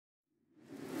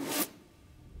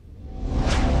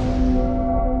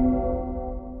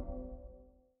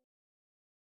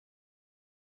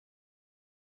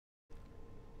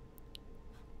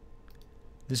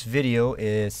This video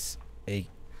is a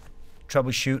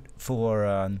troubleshoot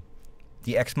for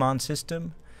the XMon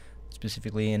system,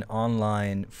 specifically in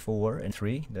online 4 and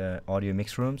 3, the audio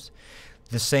mix rooms.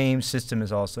 The same system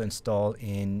is also installed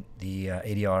in the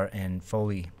ADR and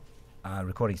Foley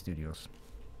recording studios.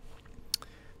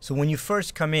 So when you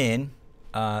first come in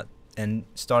and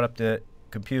start up the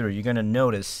computer, you're going to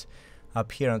notice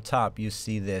up here on top you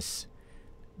see this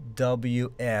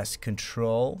WS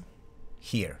control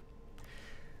here.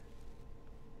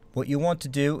 What you want to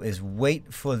do is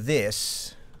wait for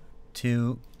this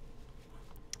to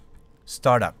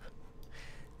start up,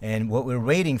 and what we're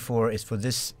waiting for is for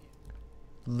this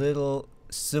little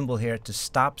symbol here to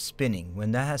stop spinning.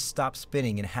 When that has stopped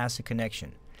spinning, it has a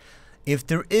connection. If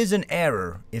there is an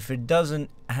error, if it doesn't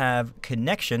have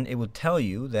connection, it will tell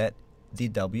you that the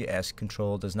WS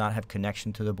control does not have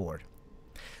connection to the board.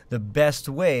 The best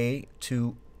way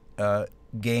to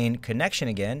gain connection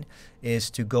again is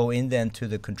to go in then to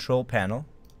the control panel.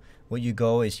 What you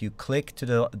go is you click to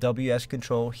the WS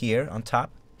control here on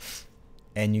top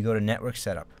and you go to network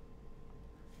setup.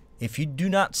 If you do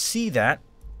not see that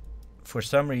for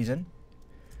some reason,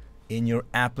 in your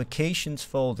applications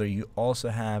folder you also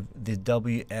have the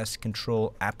WS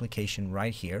control application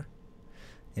right here,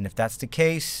 and if that's the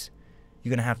case,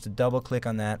 you're gonna have to double click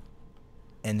on that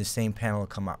and the same panel will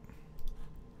come up.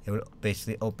 It will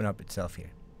basically open up itself here.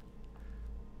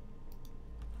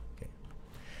 Okay.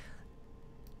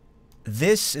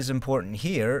 This is important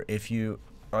here if you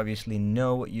obviously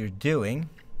know what you're doing.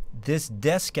 This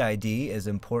desk ID is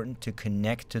important to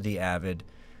connect to the AVID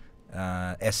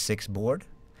S6 board,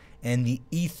 and the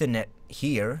Ethernet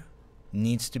here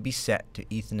needs to be set to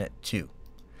Ethernet 2.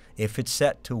 If it's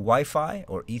set to Wi-Fi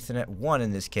or Ethernet 1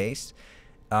 in this case,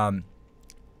 it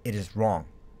is wrong.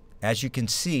 As you can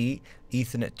see,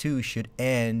 Ethernet 2 should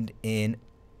end in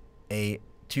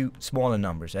two smaller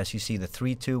numbers. As you see, the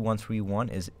 32131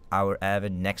 is our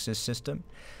AVID Nexus system,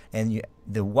 and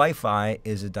the Wi-Fi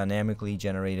is a dynamically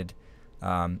generated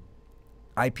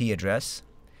IP address.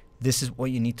 This is what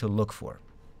you need to look for.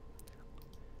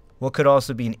 What could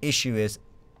also be an issue is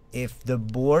if the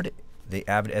board, the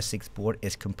AVID S6 board,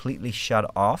 is completely shut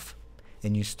off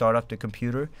and you start up the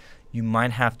computer, you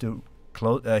might have to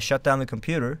shut down the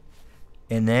computer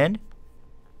and then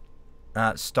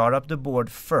start up the board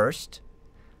first,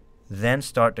 then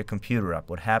start the computer up.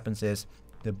 What happens is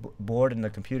the board and the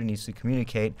computer needs to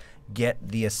communicate, get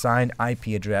the assigned IP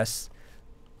address,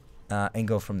 and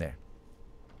go from there.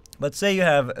 Let's say you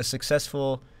have a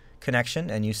successful connection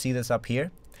and you see this up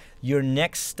here. Your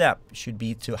next step should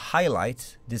be to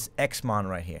highlight this XMon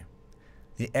right here.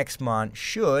 The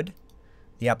XMon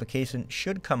the application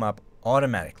should come up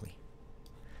automatically.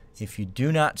 If you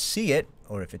do not see it,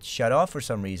 or if it's shut off for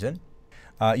some reason,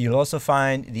 you'll also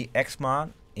find the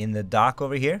XMon in the dock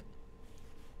over here.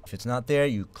 If it's not there,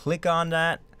 you click on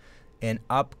that and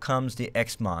up comes the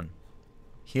XMon.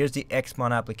 Here's the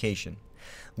XMon application.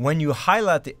 When you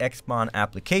highlight the XMon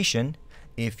application,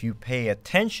 if you pay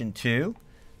attention to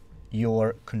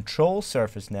your control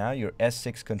surface now, your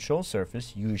S6 control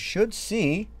surface, you should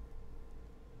see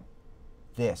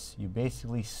this. You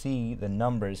basically see the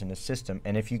numbers in the system,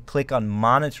 and if you click on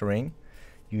monitoring,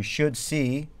 you should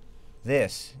see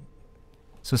this.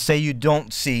 So say you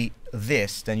don't see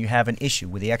this, then you have an issue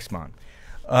with the XMon.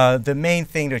 The main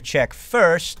thing to check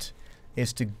first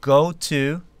is to go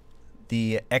to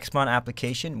the XMon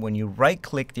application. When you right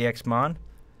click the XMon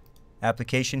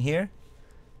application here,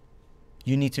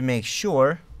 you need to make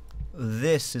sure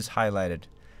this is highlighted.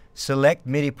 Select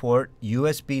MIDI port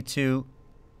USB 2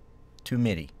 to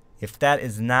MIDI. If that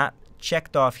is not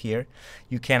checked off here,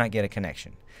 you cannot get a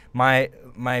connection. My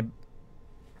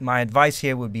advice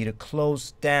here would be to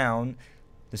close down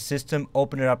the system,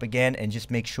 open it up again, and just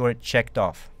make sure it's checked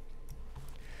off.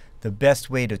 The best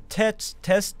way to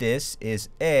test this is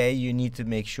you need to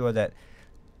make sure that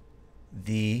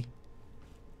the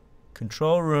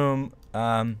control room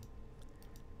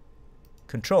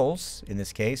controls, in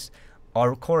this case,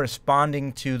 are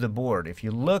corresponding to the board. If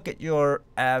you look at your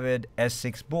AVID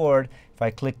S6 board, if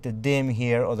I click the dim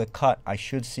here or the cut, I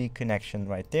should see connection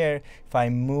right there. If I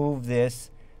move this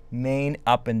main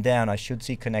up and down, I should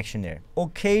see connection there.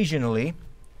 Occasionally,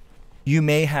 you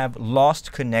may have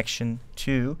lost connection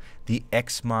to the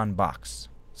XMon box.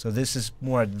 So this is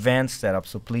more advanced setup,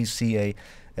 so please see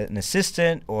an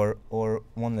assistant or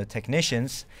one of the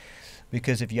technicians,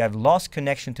 because if you have lost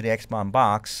connection to the XMon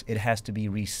box, it has to be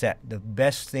reset. The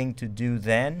best thing to do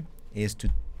then is to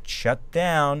shut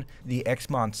down the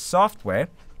XMon software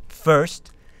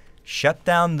first, shut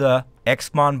down the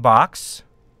XMon box.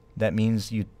 That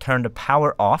means you turn the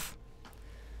power off.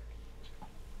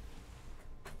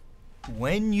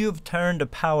 when you've turned the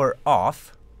power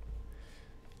off,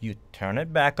 you turn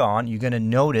it back on, you're going to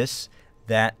notice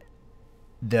that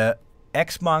the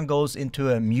XMon goes into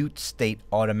a mute state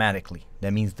automatically.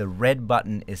 That means the red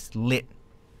button is lit.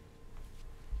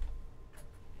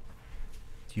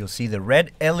 You'll see the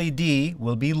red LED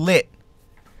will be lit.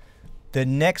 The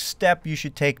next step you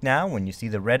should take now, when you see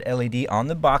the red LED on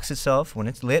the box itself, when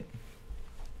it's lit,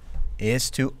 is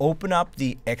to open up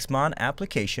the XMon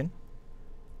application.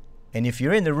 And if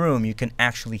you're in the room, you can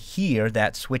actually hear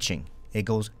that switching. It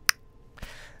goes,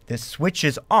 this switch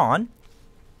is on,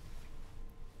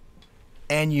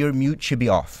 and your mute should be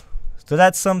off. So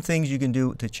that's some things you can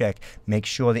do to check. Make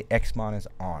sure the XMon is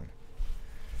on.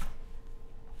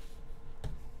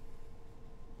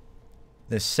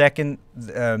 The second,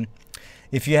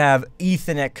 if you have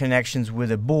Ethernet connections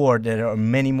with a board, there are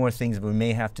many more things we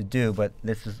may have to do, but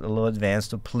this is a little advanced,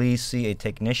 so please see a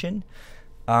technician.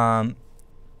 And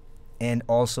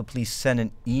also please send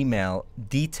an email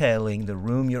detailing the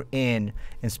room you're in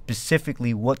and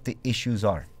specifically what the issues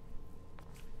are.